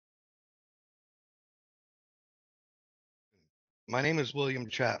My name is William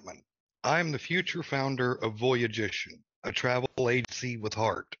Chapman. I am the future founder of Voyagition, a travel agency with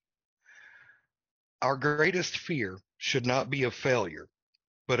heart. Our greatest fear should not be of failure,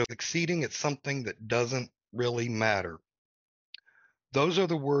 but of succeeding at something that doesn't really matter. Those are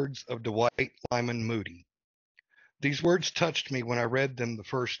the words of Dwight Lyman Moody. These words touched me when I read them the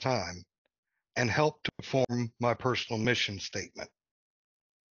first time and helped to form my personal mission statement.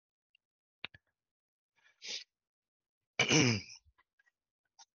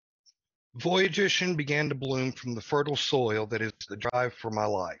 Voyagition began to bloom from the fertile soil that is the drive for my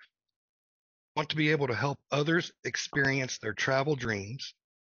life. I want to be able to help others experience their travel dreams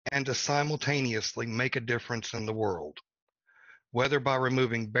and to simultaneously make a difference in the world, whether by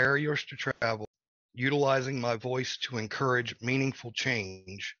removing barriers to travel, utilizing my voice to encourage meaningful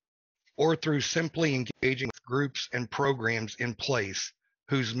change, or through simply engaging with groups and programs in place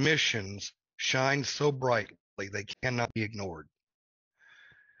whose missions shine so brightly they cannot be ignored.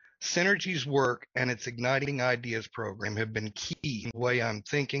 Synergies Work and its Igniting Ideas program have been key in the way I'm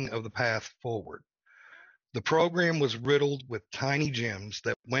thinking of the path forward. The program was riddled with tiny gems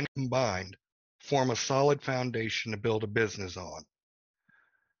that, when combined, form a solid foundation to build a business on.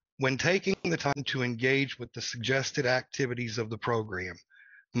 When taking the time to engage with the suggested activities of the program,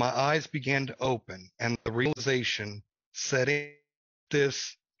 my eyes began to open and the realization set in,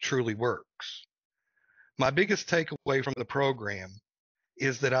 this truly works. My biggest takeaway from the program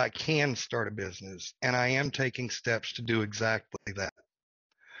is that I can start a business, and I am taking steps to do exactly that.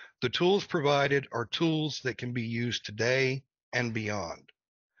 The tools provided are tools that can be used today and beyond.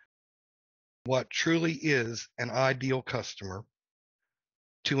 What truly is an ideal customer,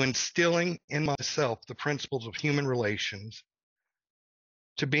 to instilling in myself the principles of human relations,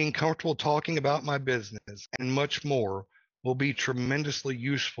 to being comfortable talking about my business, and much more will be tremendously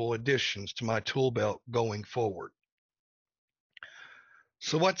useful additions to my tool belt going forward.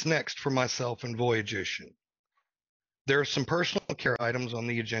 So what's next for myself and Voyagition? There are some personal care items on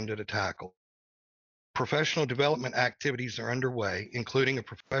the agenda to tackle. Professional development activities are underway, including a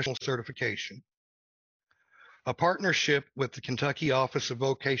professional certification. A partnership with the Kentucky Office of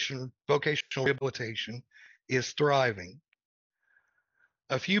Vocational Rehabilitation is thriving.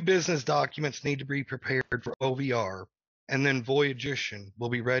 A few business documents need to be prepared for OVR, and then Voyagition will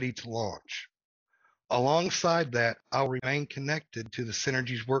be ready to launch. Alongside that, I'll remain connected to the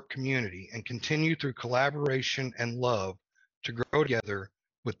Synergies Work community and continue through collaboration and love to grow together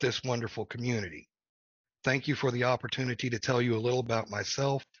with this wonderful community. Thank you for the opportunity to tell you a little about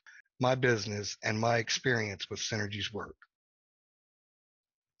myself, my business, and my experience with Synergies Work.